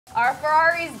Are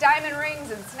Ferrari's diamond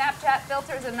rings and Snapchat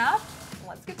filters enough?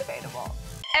 Let's get debatable.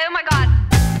 Oh my God.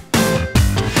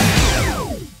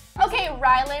 Okay,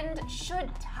 Ryland, should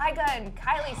Tyga and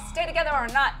Kylie stay together or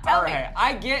not? Tell me.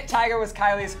 I get Tyga was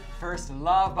Kylie's first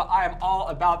love, but I am all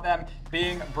about them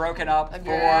being broken up for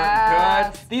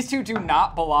good. These two do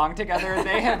not belong together.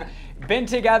 They have been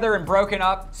together and broken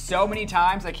up so many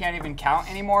times I can't even count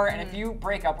anymore. And if you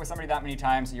break up with somebody that many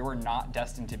times, you are not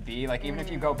destined to be. Like, even if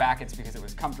you go back, it's because it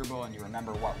was comfortable and you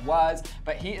remember what was.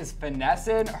 But he is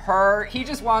finessing her. He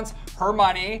just wants her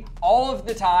money all of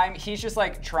the time. He's just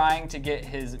like trying to get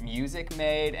his music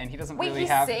made, and he doesn't really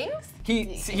have. Wait,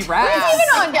 he sings? He raps. He's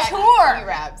even on tour. He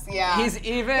raps, yeah. He's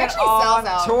even he actually on sells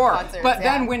out tour. concerts, But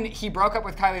then when he broke up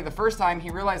with Kylie the first time, he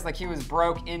realized like he was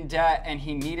broke, in debt, and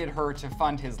he needed her to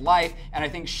fund his life. And I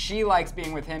think she likes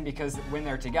being with him because when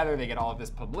they're together, they get all of this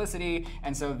publicity,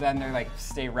 and so then they're like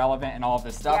stay relevant and all of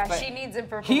this stuff. Yeah, but she needs him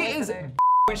for publicity. He is.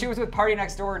 When she was with Party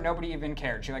Next Door, nobody even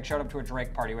cared. She like showed up to a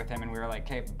Drake party with him, and we were like,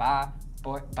 okay, bye.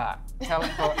 Boy, bye. Tell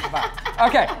him, boy, bye.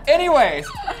 Okay, anyways,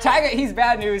 Tyga, he's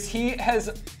bad news. He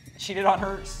has cheated on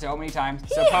her so many times,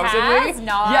 supposedly. Has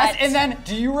not. Yes, and then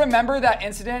do you remember that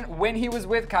incident when he was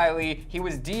with Kylie? He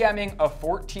was DMing a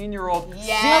 14-year-old singer. Okay,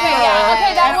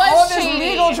 that and was all of this shady.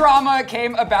 legal drama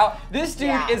came about. This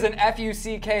dude is an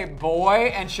FUCK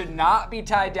boy and should not be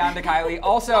tied down to Kylie.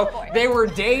 Also, they were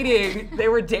dating. They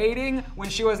were dating when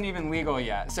she wasn't even legal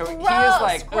yet. So he is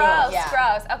like, gross.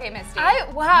 Okay, Misty.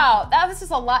 Wow, that was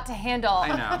just a lot to handle. I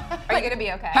know. Are you gonna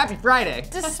be okay? Happy Friday.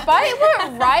 Despite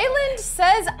what Ryland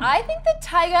says, I think that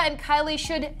Tyga and Kylie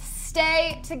should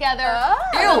stay together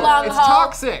for the long it's haul.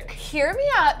 toxic. Hear me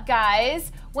out,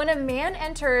 guys. When a man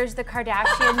enters the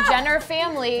Kardashian-Jenner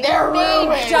family, they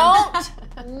ruined. don't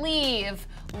leave.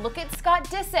 Look at Scott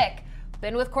Disick.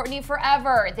 Been with Kourtney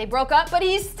forever. They broke up, but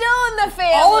he's still in the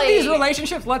family. All of these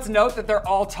relationships, let's note that they're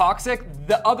all toxic.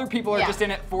 The other people are just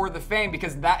in it for the fame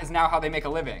because that is now how they make a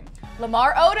living.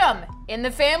 Lamar Odom, in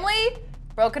the family.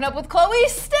 Broken up with Khloe,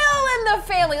 still in the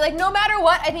family. Like, no matter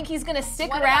what, I think he's gonna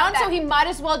stick around, so he might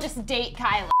as well just date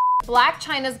Kylie. Blac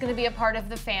Chyna's gonna be a part of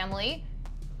the family.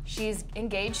 She's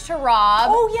engaged to Rob.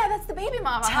 Oh yeah, that's the baby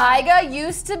mama. Tyga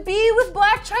used to be with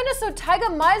Blac Chyna, so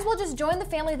Tyga might as well just join the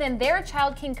family. Then their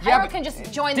child, King Cairo, can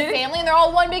just join the family, and they're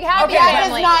all one big happy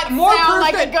family. That does not sound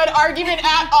like a good argument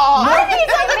at all. I think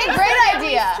it's like a great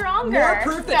idea. More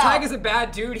proof that Tyga's a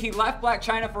bad dude. He left Blac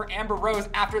Chyna for Amber Rose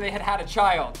after they had a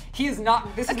child. He is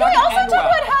not. This is not Can we gonna also end talk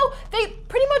well. about how they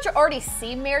pretty much already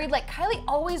seem married? Like, Kylie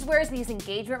always wears these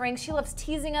engagement rings. She loves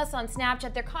teasing us on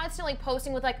Snapchat. They're constantly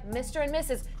posting with like Mr. and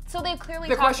Mrs. So they've clearly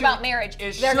talked about marriage.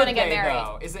 They're gonna get married.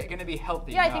 Though? Is it gonna be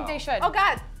healthy? Yeah, I think they should. Oh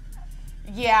God.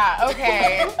 Yeah,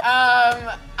 okay.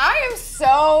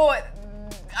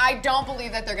 I don't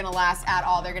believe that they're gonna last at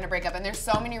all. They're gonna break up, and there's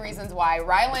so many reasons why.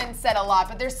 Ryland said a lot,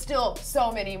 but there's still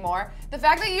so many more. The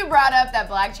fact that you brought up that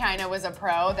Blac Chyna was a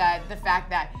pro, that the fact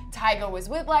that Tyga was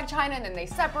with Blac Chyna and then they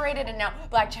separated, and now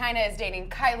Blac Chyna is dating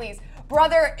Kylie's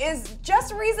brother is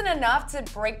just reason enough to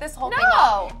break this whole thing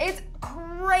up. It's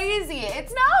crazy.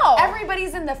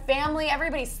 Everybody's in the family.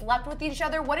 Everybody slept with each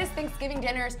other. What is Thanksgiving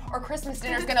dinners or Christmas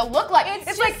dinners gonna look like?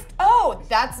 It's like, oh,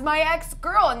 that's my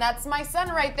ex-girl and that's my son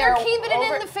right there. They're keeping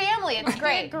it in the family. It's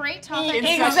great. Great topic.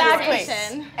 Exactly.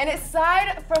 And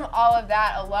aside from all of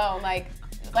that alone, like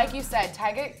you said,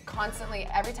 Tyga constantly,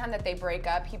 every time that they break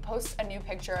up, he posts a new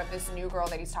picture of this new girl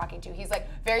that he's talking to. He's like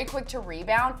very quick to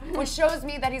rebound, which shows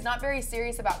me that he's not very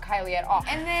serious about Kylie at all.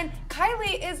 And then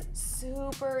Kylie is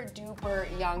super duper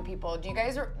young, people. Do you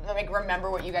guys like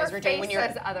remember what you guys were doing when you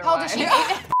were? How old is she?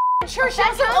 Sure, she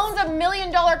also owns $1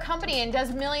 million company and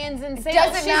does millions in sales.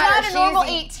 Doesn't She's matter. not a normal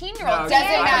 18-year-old.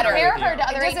 Doesn't matter. Compare her to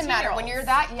other 18-year-olds. It doesn't matter. When you're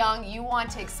that young, you want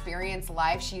to experience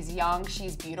life. She's young,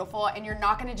 she's beautiful, and you're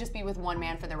not going to just be with one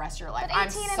man for the rest of your life. But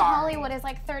 18 in Hollywood is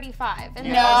like 35. And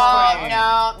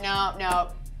No.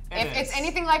 If it's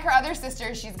anything like her other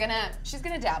sister, she's gonna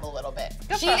dab a little bit.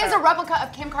 She is a replica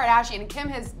of Kim Kardashian, and Kim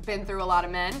has been through a lot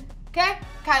of men. Okay?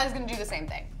 Kylie's gonna do the same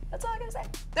thing. That's all I gotta say.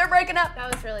 They're breaking up.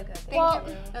 that was really good. Thank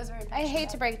you. That was very I hate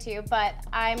to break to you, but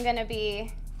I'm gonna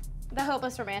be the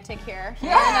hopeless romantic here.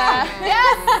 Yeah.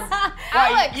 Yes!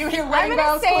 Alex, you hear I'm gonna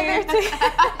rainbows, say queen?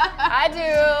 I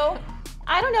do.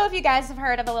 I don't know if you guys have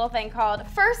heard of a little thing called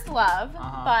First Love,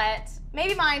 but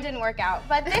maybe mine didn't work out.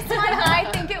 But this one,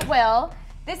 I think it will.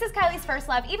 This is Kylie's first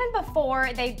love. Even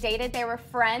before they dated, they were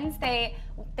friends. They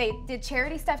did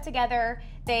charity stuff together.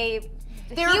 They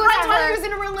were friends while he was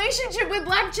in a relationship with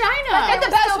Blac Chyna. And the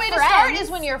were best still way to friends. start is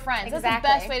when you're friends. Exactly.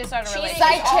 That's the best way to start a relationship.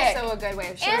 Side chick. Also a good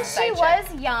way of showing And she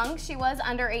was young. She was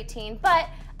under 18, but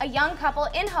a young couple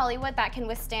in Hollywood that can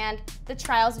withstand the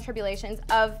trials and tribulations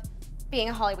of being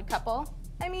a Hollywood couple.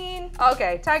 I mean,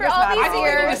 Okay, Tyga's all not. these I think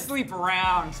they need to years- sleep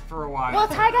around for a while. well,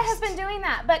 Tyga has first. been doing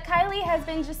that, but Kylie has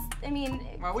been just, I mean,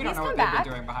 Well, we don't he's know what come they've back.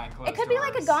 been doing behind closed It could be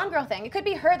like a doors. Gone Girl thing. It could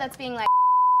be her that's being like,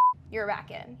 you're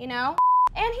back in, you know?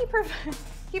 And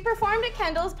he performed at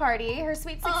Kendall's party, her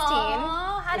Sweet 16.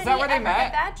 Aw, how Is did that he where they ever met?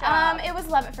 get that job? It was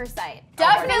Love at First Sight.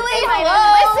 Definitely.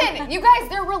 Hello. Listen, you guys,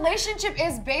 their relationship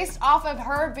is based off of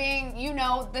her being, you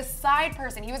know, the side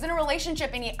person. He was in a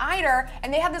relationship and he eyed her,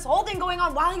 and they had this whole thing going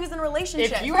on while he was in a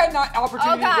relationship. If you had not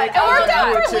opportunity God, to it break worked up,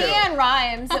 you out for would too. Leanne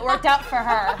Rhymes. It worked out for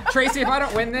her. Tracy, if I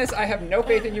don't win this, I have no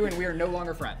faith in you and we are no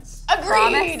longer friends.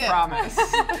 Agreed. Promise.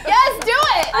 Yes, do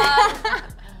it.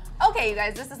 Okay, you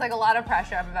guys, this is like a lot of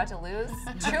pressure. I'm about to lose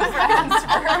 2 friends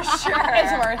for sure.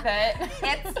 It's worth it.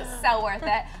 It's so worth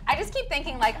it. I just keep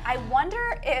thinking, like, I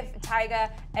wonder if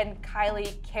Tyga and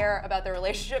Kylie care about their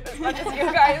relationship as much as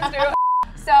you guys do.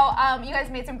 So, you guys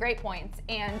made some great points,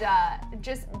 and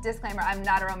just disclaimer, I'm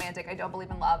not a romantic. I don't believe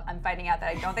in love. I'm finding out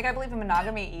that I don't think I believe in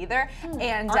monogamy either.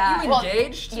 And Aren't you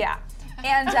engaged? yeah,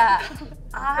 and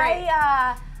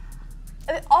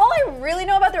all I really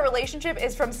know about their relationship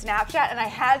is from Snapchat, and I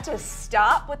had to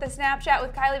stop with the Snapchat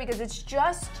with Kylie because it's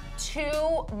just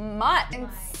too much. And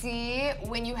see,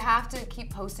 when you have to keep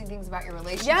posting things about your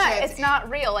relationship. Yeah, it's not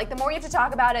real. Like, the more you have to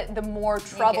talk about it, the more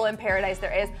trouble in paradise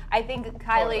there is. I think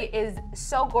Kylie is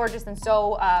so gorgeous and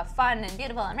so fun and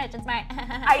beautiful and rich and smart.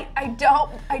 I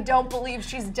don't believe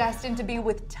she's destined to be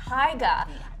with Tyga.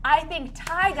 I think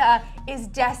Tyga is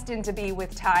destined to be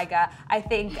with Tyga. I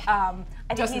think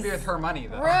Just to be with her money,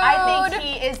 though. I think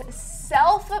he is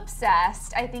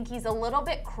self-obsessed. I think he's a little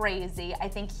bit crazy. I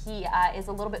think he is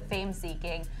a little bit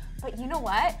fame-seeking. But you know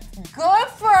what? Good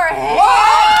for him!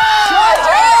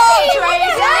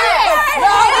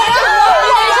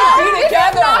 Be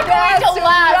together.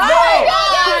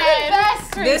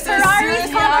 This is Ferraris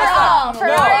seriously conquer all. awesome.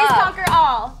 Ferraris conquer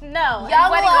all. No.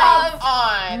 Young Wedding love, rings.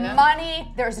 on.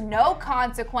 money, there's no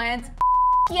consequence.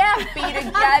 Yeah,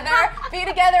 be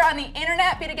together on the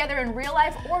internet, be together in real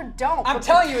life, or don't. I'm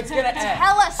telling you, it's gonna end.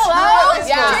 Tell us Hello?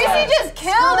 Yeah. Tracy just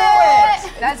killed Screw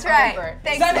it. That's right. Over.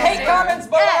 Thanks, Send hate Tracy. comments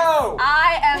below.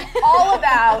 I am all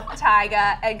about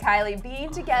Tyga and Kylie being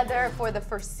together for the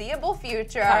foreseeable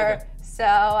future. Tyga. So,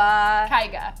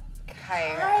 Tyga.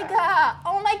 Tyga.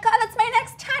 Oh my God, that's my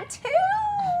next tattoo.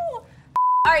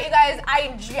 All right, you guys,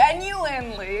 I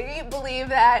genuinely believe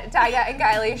that Tyga and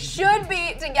Kylie should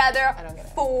be together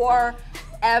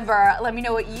forever. Let me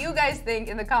know what you guys think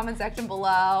in the comment section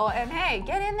below. And hey,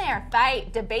 get in there,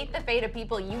 fight, debate the fate of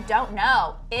people you don't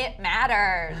know. It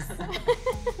matters.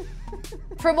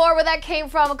 For more where that came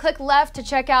from, click left to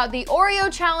check out the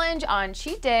Oreo challenge on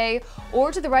Cheat Day,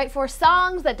 or to the right for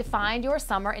songs that defined your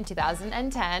summer in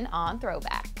 2010 on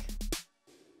Throwback.